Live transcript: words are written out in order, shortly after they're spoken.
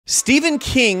Stephen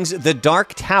King's The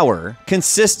Dark Tower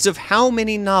consists of how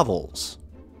many novels?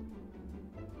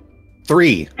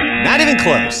 3. Not even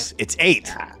close. It's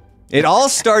 8. It all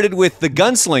started with The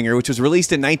Gunslinger, which was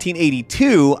released in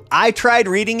 1982. I tried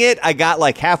reading it. I got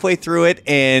like halfway through it,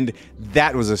 and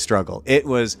that was a struggle. It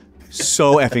was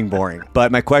so effing boring.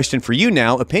 But my question for you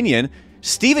now, opinion,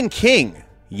 Stephen King,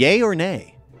 yay or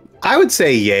nay? I would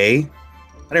say yay.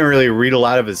 I didn't really read a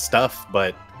lot of his stuff,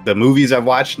 but the movies I've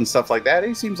watched and stuff like that,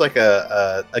 he seems like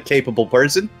a capable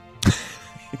person.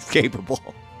 He's capable.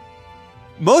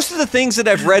 Most of the things that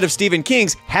I've read of Stephen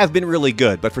King's have been really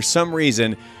good, but for some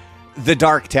reason, The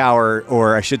Dark Tower,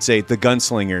 or I should say The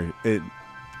Gunslinger,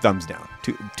 thumbs down.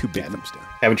 Two big thumbs down.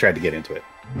 Haven't tried to get into it.